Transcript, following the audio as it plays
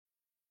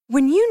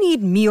When you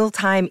need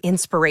mealtime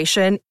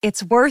inspiration,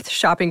 it's worth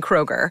shopping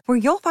Kroger, where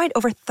you'll find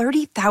over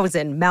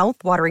 30,000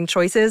 mouth-watering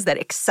choices that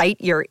excite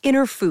your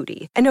inner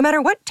foodie. And no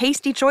matter what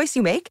tasty choice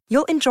you make,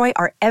 you'll enjoy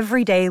our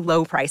everyday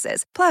low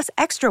prices, plus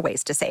extra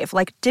ways to save,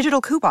 like digital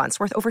coupons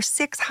worth over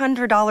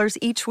 $600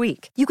 each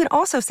week. You can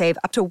also save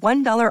up to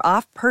 $1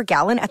 off per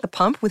gallon at the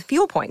pump with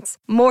fuel points.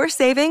 More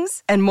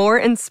savings and more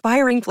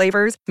inspiring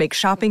flavors make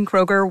shopping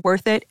Kroger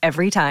worth it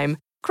every time.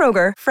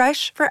 Kroger,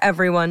 fresh for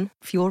everyone.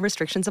 Fuel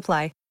restrictions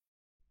apply.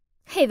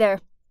 Hey there,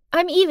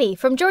 I'm Evie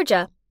from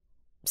Georgia.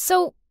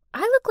 So,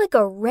 I look like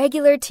a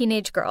regular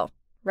teenage girl,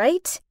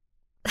 right?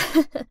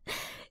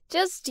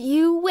 Just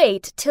you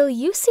wait till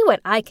you see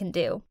what I can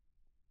do.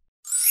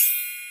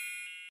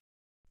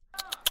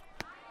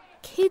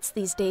 Kids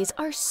these days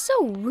are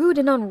so rude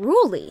and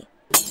unruly.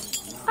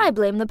 I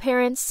blame the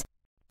parents.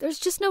 There's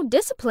just no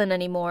discipline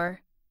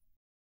anymore.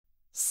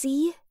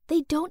 See,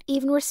 they don't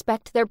even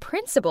respect their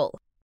principal.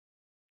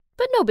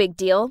 But no big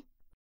deal.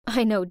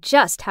 I know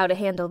just how to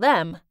handle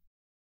them.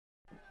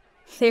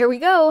 There we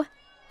go.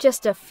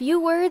 Just a few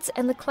words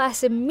and the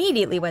class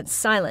immediately went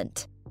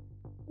silent.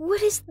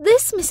 What is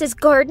this, Mrs.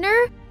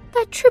 Gardner?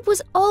 That trip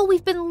was all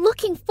we've been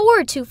looking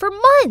forward to for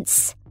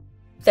months.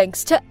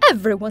 Thanks to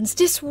everyone's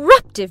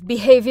disruptive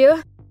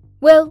behavior.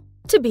 Well,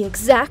 to be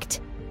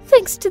exact,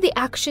 thanks to the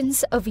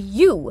actions of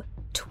you,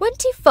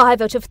 25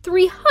 out of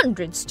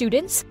 300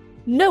 students,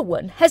 no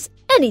one has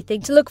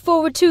anything to look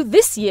forward to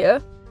this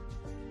year.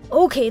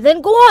 Okay,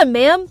 then go on,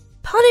 ma'am.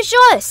 Punish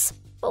us.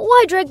 But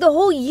why drag the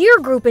whole year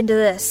group into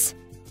this?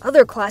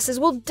 Other classes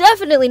will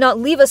definitely not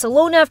leave us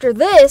alone after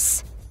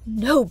this.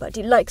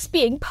 Nobody likes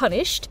being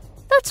punished.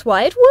 That's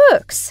why it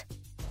works.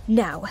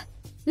 Now,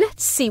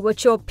 let's see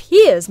what your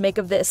peers make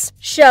of this,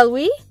 shall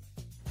we?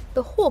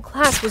 The whole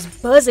class was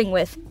buzzing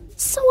with,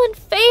 so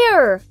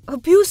unfair,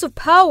 abuse of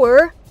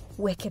power,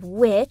 wicked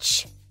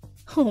witch.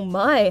 Oh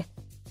my,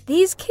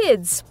 these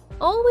kids,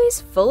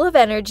 always full of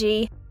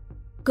energy.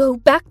 Go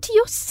back to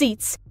your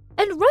seats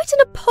and write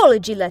an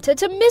apology letter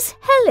to Miss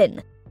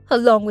Helen,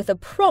 along with a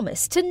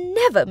promise to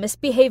never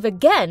misbehave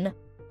again,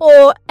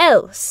 or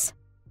else.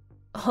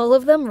 All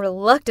of them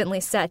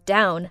reluctantly sat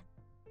down.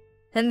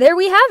 And there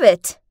we have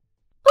it.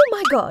 Oh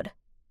my God.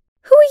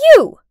 Who are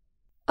you?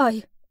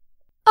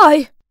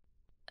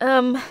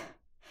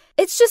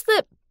 It's just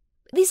that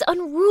these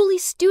unruly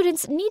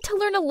students need to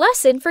learn a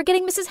lesson for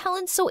getting Mrs.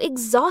 Helen so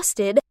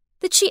exhausted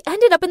that she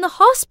ended up in the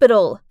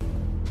hospital.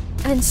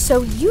 And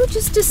so you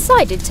just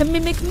decided to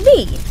mimic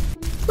me?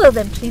 Well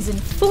then, please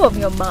inform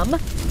your mum.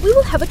 We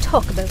will have a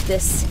talk about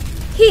this.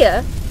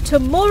 Here,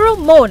 tomorrow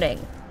morning.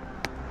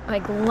 I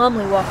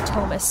glumly walked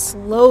home as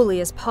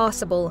slowly as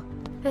possible.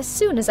 As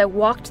soon as I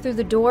walked through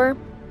the door,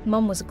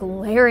 Mum was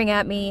glaring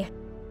at me.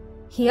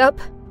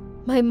 Yup,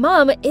 my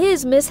mom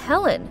is Miss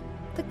Helen,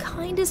 the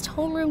kindest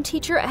homeroom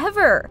teacher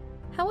ever.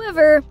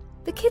 However,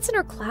 the kids in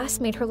her class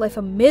made her life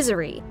a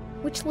misery,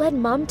 which led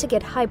Mum to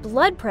get high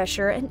blood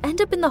pressure and end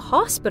up in the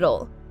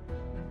hospital.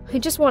 I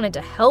just wanted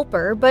to help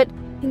her, but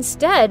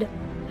instead,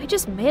 I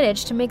just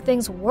managed to make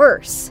things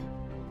worse.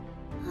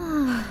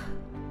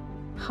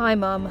 Hi,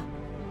 Mum.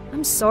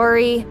 I'm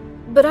sorry,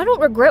 but I don't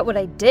regret what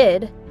I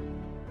did.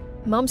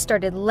 Mum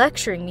started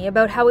lecturing me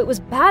about how it was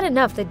bad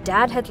enough that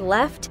Dad had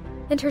left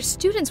and her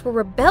students were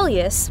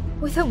rebellious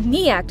without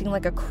me acting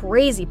like a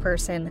crazy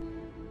person.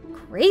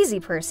 Crazy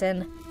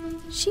person?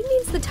 She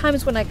means the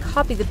times when I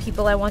copy the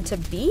people I want to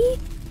be?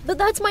 But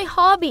that's my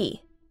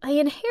hobby. I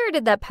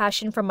inherited that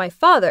passion from my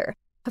father,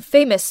 a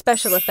famous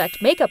special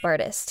effect makeup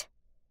artist.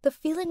 The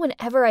feeling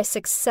whenever I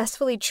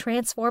successfully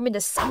transform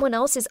into someone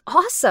else is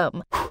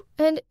awesome.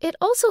 And it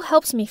also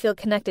helps me feel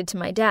connected to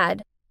my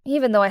dad,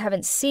 even though I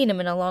haven't seen him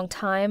in a long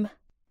time.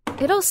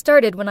 It all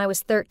started when I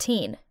was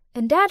 13,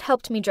 and Dad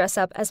helped me dress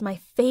up as my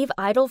fave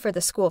idol for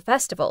the school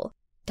festival.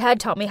 Dad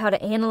taught me how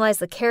to analyze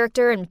the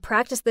character and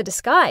practice the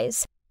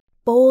disguise.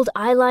 Bold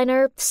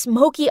eyeliner,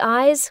 smoky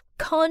eyes,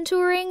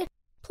 contouring,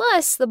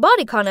 plus the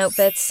bodycon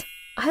outfits.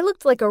 I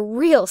looked like a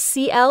real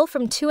CL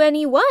from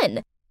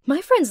 2NE1. My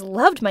friends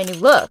loved my new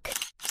look.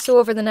 So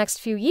over the next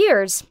few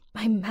years,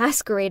 I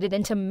masqueraded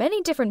into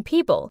many different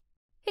people,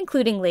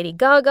 including Lady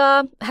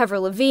Gaga,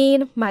 Avril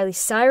Lavigne, Miley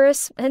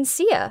Cyrus, and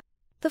Sia.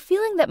 The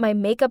feeling that my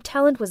makeup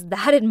talent was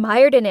that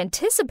admired and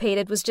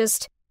anticipated was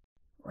just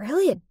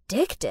really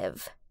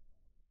addictive.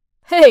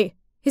 Hey,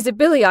 is it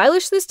Billie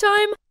Eilish this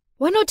time?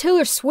 Why not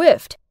Taylor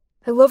Swift?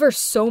 I love her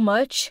so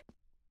much.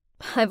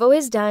 I've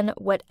always done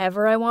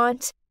whatever I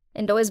want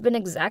and always been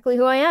exactly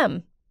who I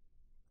am.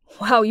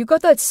 Wow, you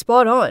got that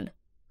spot on.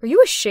 Are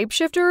you a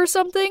shapeshifter or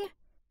something?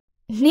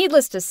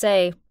 Needless to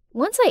say,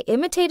 once I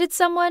imitated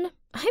someone,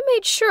 I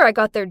made sure I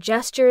got their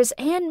gestures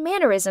and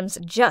mannerisms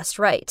just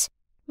right.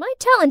 My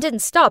talent didn't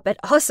stop at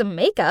awesome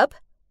makeup.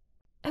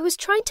 I was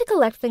trying to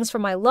collect things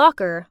from my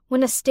locker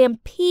when a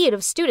stampede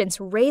of students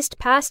raced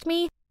past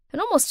me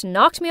and almost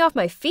knocked me off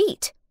my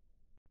feet.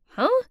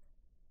 Huh?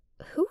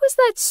 Who was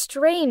that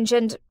strange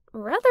and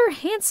rather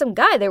handsome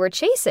guy they were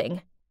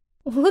chasing?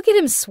 Look at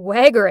him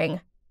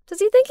swaggering. Does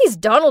he think he's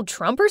Donald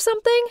Trump or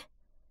something?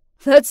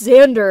 That's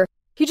Xander.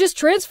 He just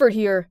transferred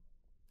here.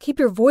 Keep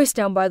your voice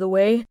down, by the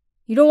way.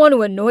 You don't want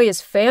to annoy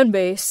his fan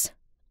base.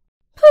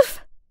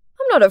 Poof!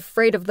 I'm not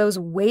afraid of those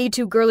way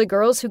too girly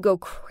girls who go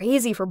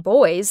crazy for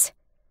boys.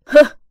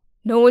 Huh,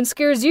 no one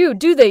scares you,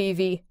 do they,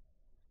 Evie?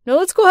 Now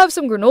let's go have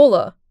some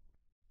granola.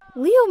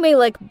 Leo may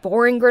like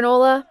boring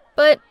granola,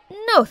 but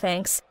no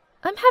thanks.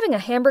 I'm having a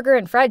hamburger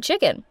and fried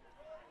chicken.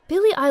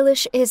 Billie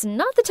Eilish is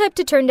not the type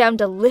to turn down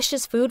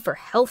delicious food for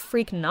health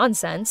freak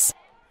nonsense.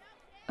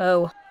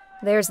 Oh,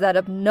 there's that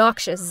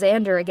obnoxious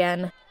Xander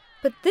again.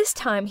 But this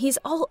time he's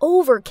all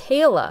over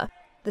Kayla,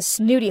 the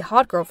snooty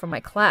hot girl from my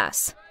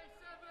class.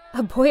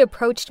 A boy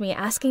approached me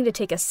asking to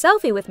take a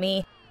selfie with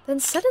me, then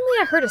suddenly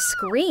I heard a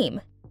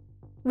scream.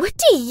 What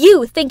do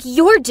you think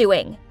you're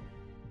doing?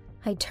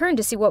 I turned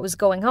to see what was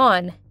going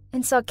on,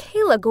 and saw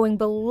Kayla going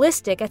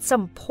ballistic at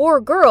some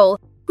poor girl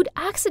who'd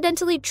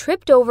accidentally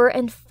tripped over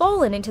and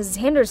fallen into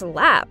Xander's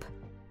lap.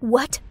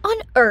 What on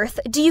earth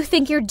do you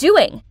think you're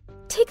doing?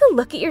 Take a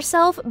look at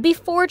yourself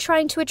before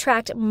trying to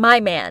attract my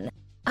man.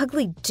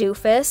 Ugly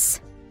doofus.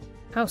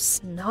 How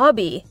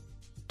snobby.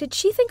 Did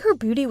she think her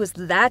beauty was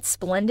that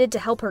splendid to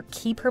help her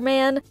keep her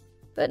man?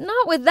 But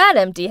not with that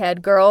empty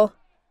head, girl.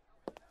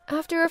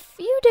 After a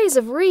few days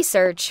of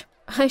research,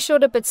 I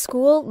showed up at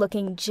school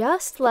looking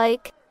just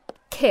like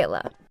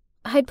Kayla.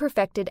 I'd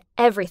perfected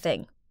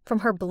everything, from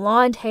her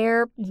blonde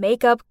hair,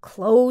 makeup,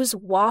 clothes,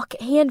 walk,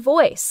 and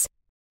voice.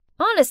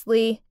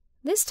 Honestly,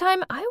 this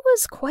time I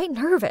was quite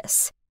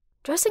nervous.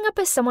 Dressing up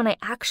as someone I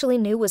actually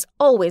knew was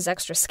always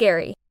extra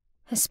scary,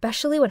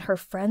 especially when her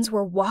friends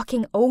were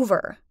walking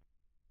over.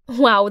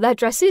 Wow, that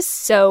dress is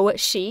so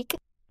chic.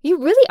 You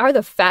really are the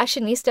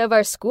fashionista of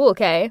our school,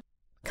 Kay.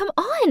 Come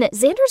on,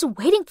 Xander's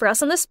waiting for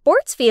us on the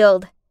sports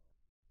field.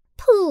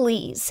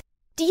 Please,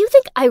 do you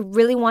think I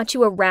really want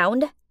you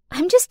around?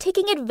 I'm just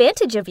taking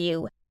advantage of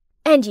you.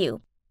 And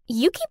you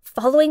keep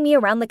following me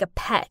around like a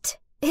pet.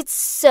 It's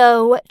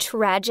so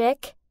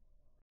tragic.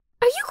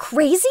 Are you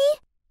crazy?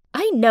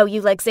 I know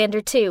you like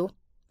Xander too.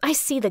 I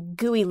see the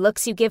gooey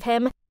looks you give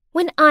him.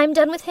 When I'm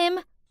done with him,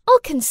 I'll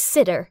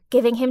consider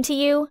giving him to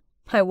you.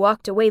 I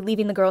walked away,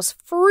 leaving the girls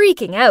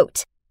freaking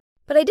out.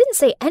 But I didn't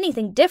say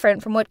anything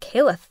different from what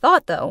Kayla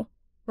thought, though,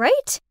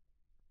 right?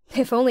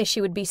 If only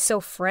she would be so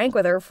frank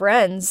with her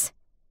friends.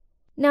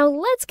 Now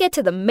let's get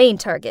to the main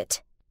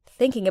target.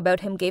 Thinking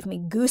about him gave me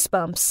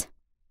goosebumps.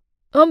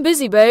 I'm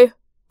busy, bae.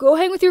 Go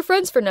hang with your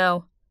friends for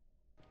now.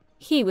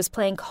 He was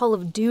playing Call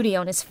of Duty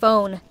on his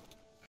phone.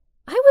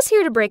 I was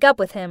here to break up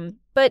with him,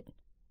 but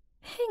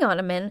hang on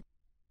a minute.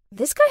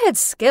 This guy had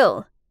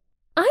skill.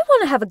 I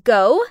want to have a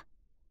go.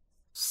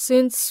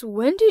 Since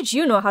when did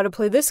you know how to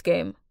play this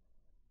game?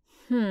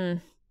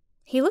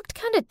 He looked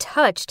kind of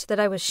touched that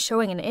I was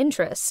showing an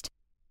interest.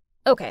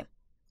 Okay,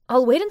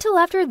 I'll wait until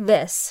after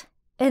this,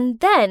 and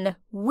then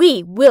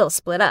we will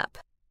split up.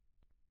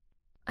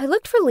 I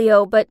looked for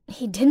Leo, but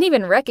he didn't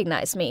even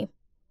recognize me.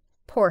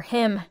 Poor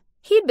him.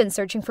 He'd been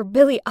searching for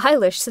Billie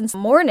Eilish since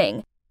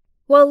morning.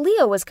 While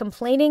Leo was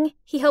complaining,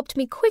 he helped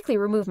me quickly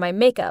remove my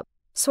makeup,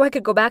 so I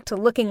could go back to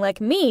looking like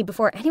me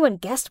before anyone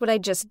guessed what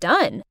I'd just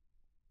done.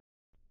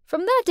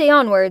 From that day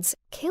onwards,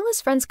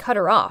 Kayla's friends cut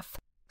her off,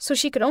 so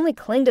she could only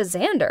cling to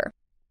Xander.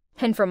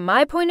 And from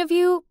my point of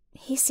view,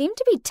 he seemed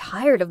to be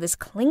tired of this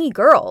clingy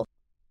girl.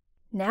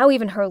 Now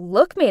even her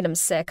look made him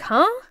sick,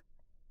 huh?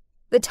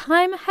 The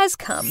time has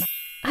come.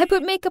 I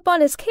put makeup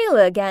on as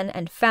Kayla again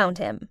and found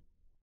him.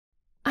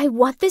 I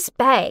want this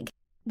bag.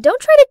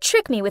 Don't try to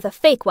trick me with a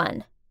fake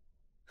one.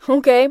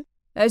 Okay,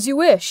 as you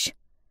wish.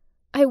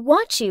 I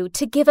want you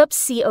to give up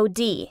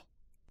COD.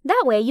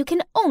 That way you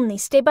can only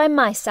stay by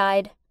my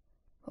side.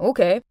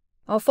 Okay,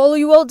 I'll follow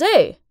you all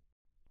day.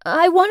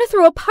 I want to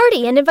throw a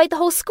party and invite the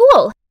whole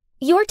school.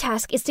 Your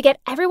task is to get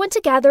everyone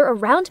to gather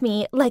around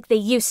me like they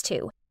used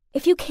to.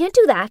 If you can't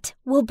do that,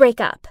 we'll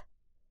break up.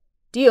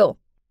 Deal.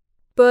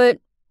 But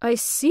I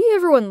see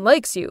everyone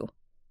likes you.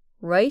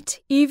 Right,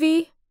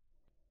 Evie?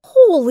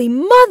 Holy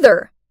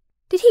mother!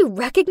 Did he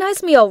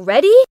recognize me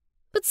already?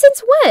 But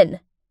since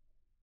when?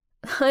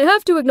 I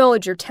have to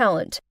acknowledge your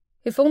talent.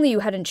 If only you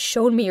hadn't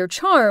shown me your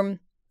charm,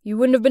 you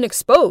wouldn't have been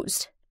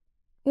exposed.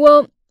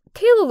 Well,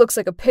 Kayla looks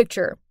like a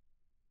picture,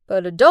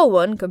 but a dull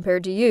one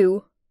compared to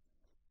you.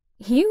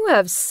 You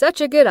have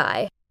such a good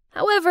eye.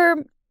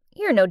 However,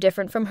 you're no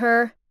different from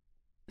her.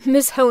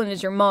 Miss Helen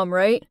is your mom,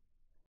 right?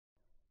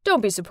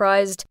 Don't be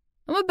surprised.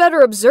 I'm a better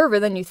observer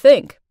than you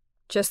think.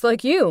 Just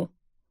like you.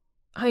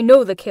 I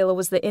know that Kayla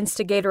was the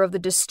instigator of the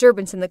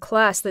disturbance in the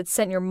class that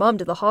sent your mom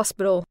to the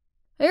hospital.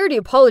 I already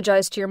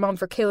apologized to your mom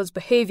for Kayla's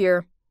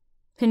behavior.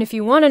 And if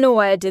you want to know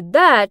why I did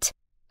that,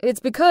 it's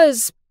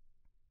because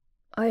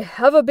I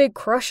have a big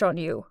crush on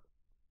you.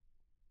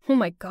 Oh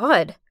my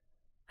god.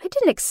 I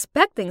didn't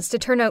expect things to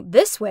turn out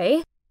this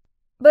way.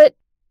 But,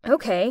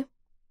 okay.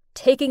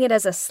 Taking it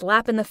as a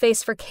slap in the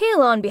face for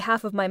Kayla on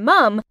behalf of my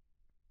mom,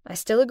 I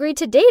still agreed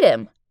to date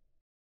him.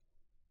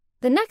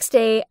 The next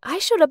day, I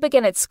showed up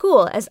again at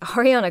school as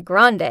Ariana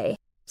Grande,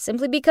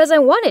 simply because I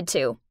wanted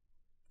to.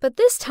 But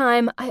this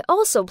time, I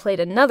also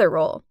played another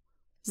role,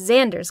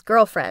 Xander's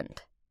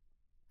girlfriend.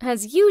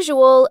 As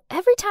usual,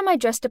 every time I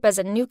dressed up as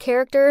a new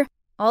character,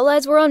 all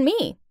eyes were on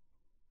me,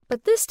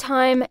 But this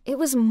time, it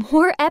was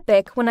more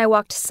epic when I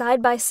walked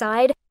side by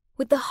side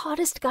with the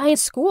hottest guy in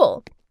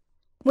school.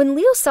 When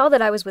Leo saw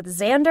that I was with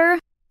Xander,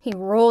 he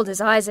rolled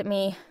his eyes at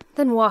me,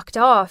 then walked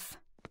off.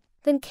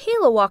 Then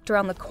Kayla walked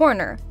around the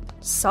corner,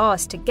 saw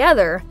us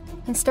together,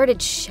 and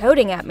started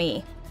shouting at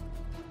me.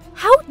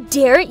 "How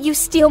dare you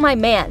steal my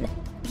man?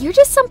 You're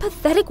just some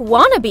pathetic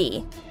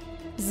wannabe!"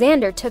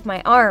 Xander took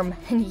my arm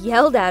and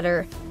yelled at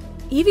her.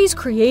 "Evie's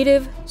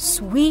creative,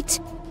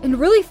 sweet, and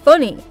really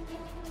funny.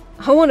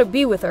 I want to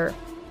be with her.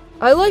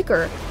 I like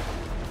her."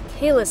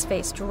 Kayla's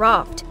face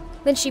dropped.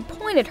 Then she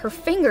pointed her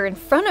finger in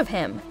front of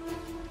him.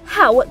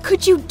 "How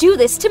could you do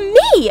this to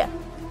me?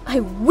 I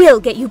will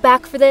get you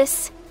back for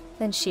this."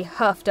 Then she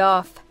huffed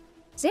off.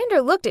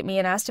 Xander looked at me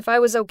and asked if I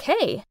was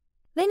okay.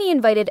 Then he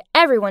invited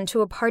everyone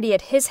to a party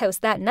at his house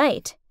that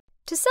night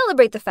to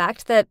celebrate the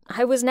fact that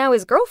I was now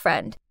his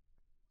girlfriend.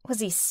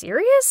 Was he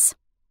serious?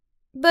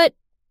 But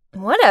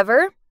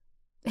whatever.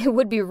 It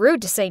would be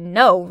rude to say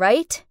no,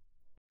 right?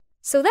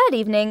 So that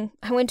evening,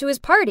 I went to his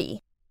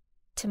party.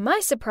 To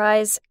my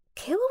surprise,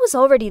 Kayla was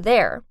already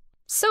there,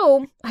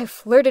 so I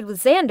flirted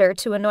with Xander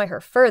to annoy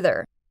her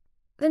further.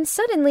 Then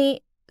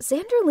suddenly,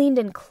 Xander leaned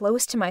in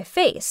close to my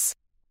face,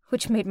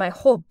 which made my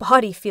whole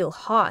body feel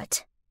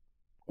hot.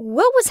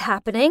 What was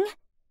happening?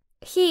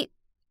 He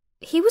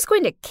was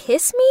going to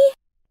kiss me?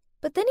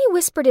 But then he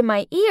whispered in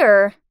my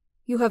ear,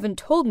 "You haven't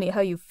told me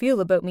how you feel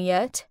about me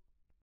yet."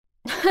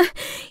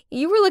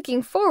 You were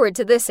looking forward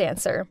to this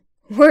answer,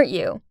 weren't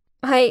you?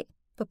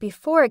 But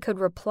before I could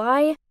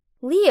reply,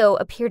 Leo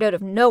appeared out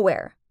of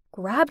nowhere,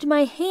 grabbed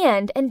my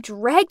hand, and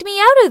dragged me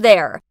out of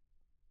there.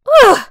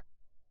 Ugh!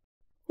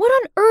 What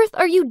on earth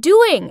are you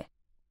doing?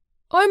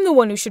 I'm the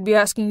one who should be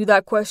asking you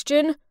that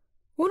question.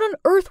 What on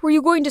earth were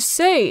you going to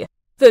say?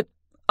 That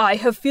I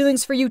have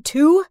feelings for you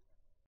too?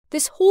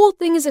 This whole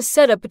thing is a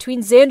setup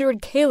between Xander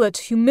and Kayla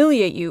to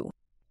humiliate you.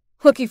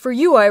 Lucky for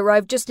you, I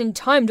arrived just in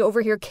time to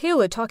overhear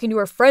Kayla talking to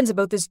her friends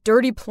about this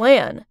dirty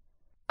plan.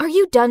 Are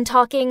you done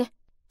talking?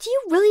 Do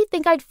you really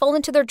think I'd fall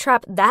into their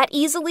trap that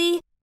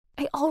easily?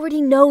 I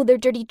already know their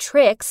dirty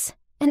tricks,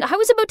 and I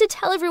was about to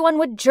tell everyone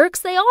what jerks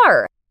they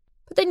are.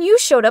 But then you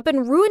showed up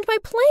and ruined my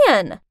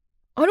plan.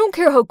 I don't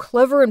care how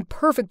clever and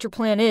perfect your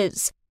plan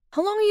is.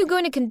 How long are you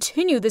going to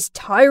continue this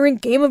tiring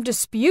game of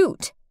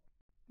dispute?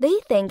 They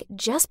think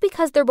just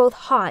because they're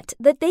both hot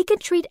that they can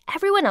treat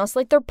everyone else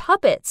like they're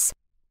puppets.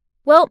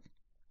 Well,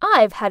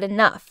 I've had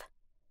enough.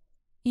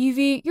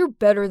 Evie, you're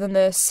better than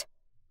this.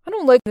 I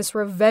don't like this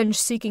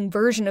revenge-seeking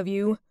version of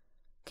you.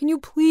 Can you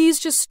please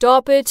just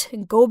stop it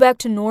and go back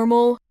to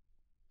normal?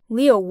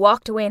 Leo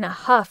walked away in a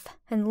huff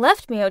and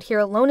left me out here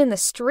alone in the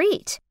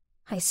street.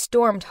 I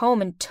stormed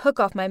home and took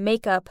off my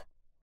makeup.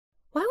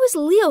 Why was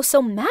Leo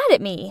so mad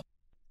at me?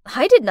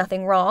 I did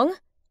nothing wrong.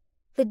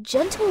 The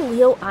gentle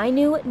Leo I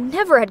knew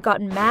never had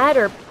gotten mad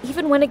or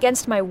even went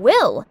against my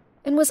will,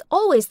 and was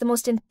always the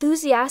most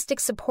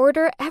enthusiastic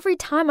supporter every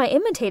time I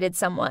imitated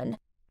someone.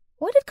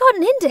 What had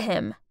gotten into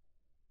him?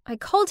 I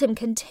called him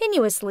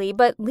continuously,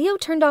 but Leo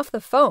turned off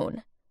the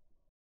phone.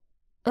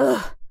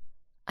 Ugh.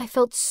 I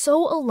felt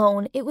so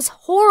alone, it was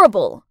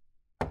horrible.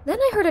 Then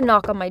I heard a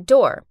knock on my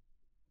door.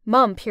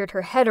 Mom peered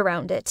her head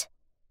around it.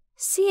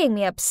 Seeing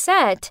me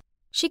upset,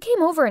 she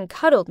came over and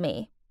cuddled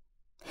me.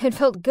 It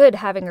felt good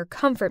having her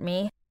comfort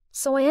me,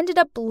 so I ended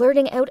up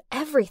blurting out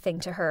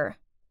everything to her.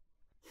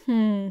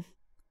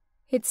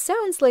 It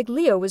sounds like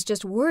Leo was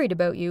just worried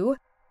about you.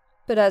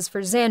 But as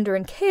for Xander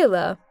and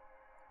Kayla,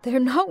 they're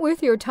not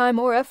worth your time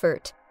or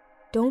effort.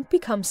 Don't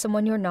become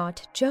someone you're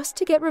not just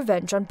to get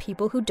revenge on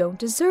people who don't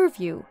deserve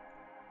you.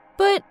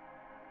 But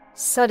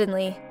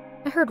suddenly,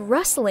 I heard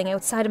rustling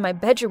outside of my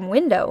bedroom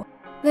window.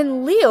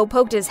 Then Leo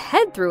poked his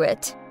head through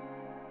it.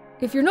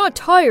 If you're not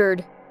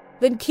tired,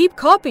 then keep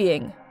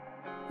copying.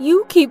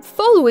 You keep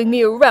following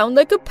me around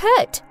like a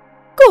pet.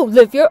 Go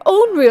live your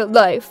own real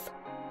life.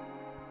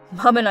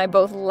 Mom and I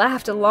both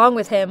laughed along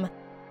with him.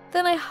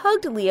 Then I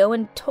hugged Leo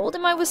and told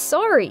him I was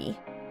sorry.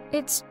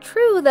 It's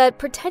true that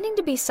pretending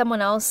to be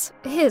someone else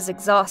is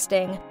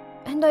exhausting,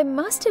 and I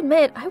must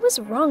admit I was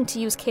wrong to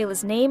use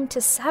Kayla's name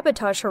to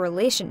sabotage her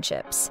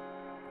relationships.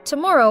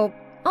 Tomorrow,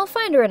 I'll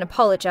find her and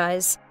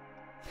apologize,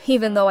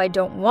 even though I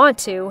don't want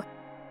to,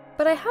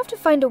 but I have to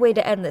find a way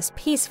to end this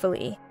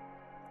peacefully.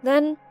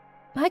 Then,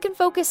 I can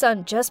focus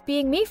on just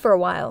being me for a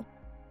while,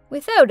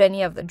 without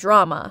any of the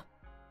drama.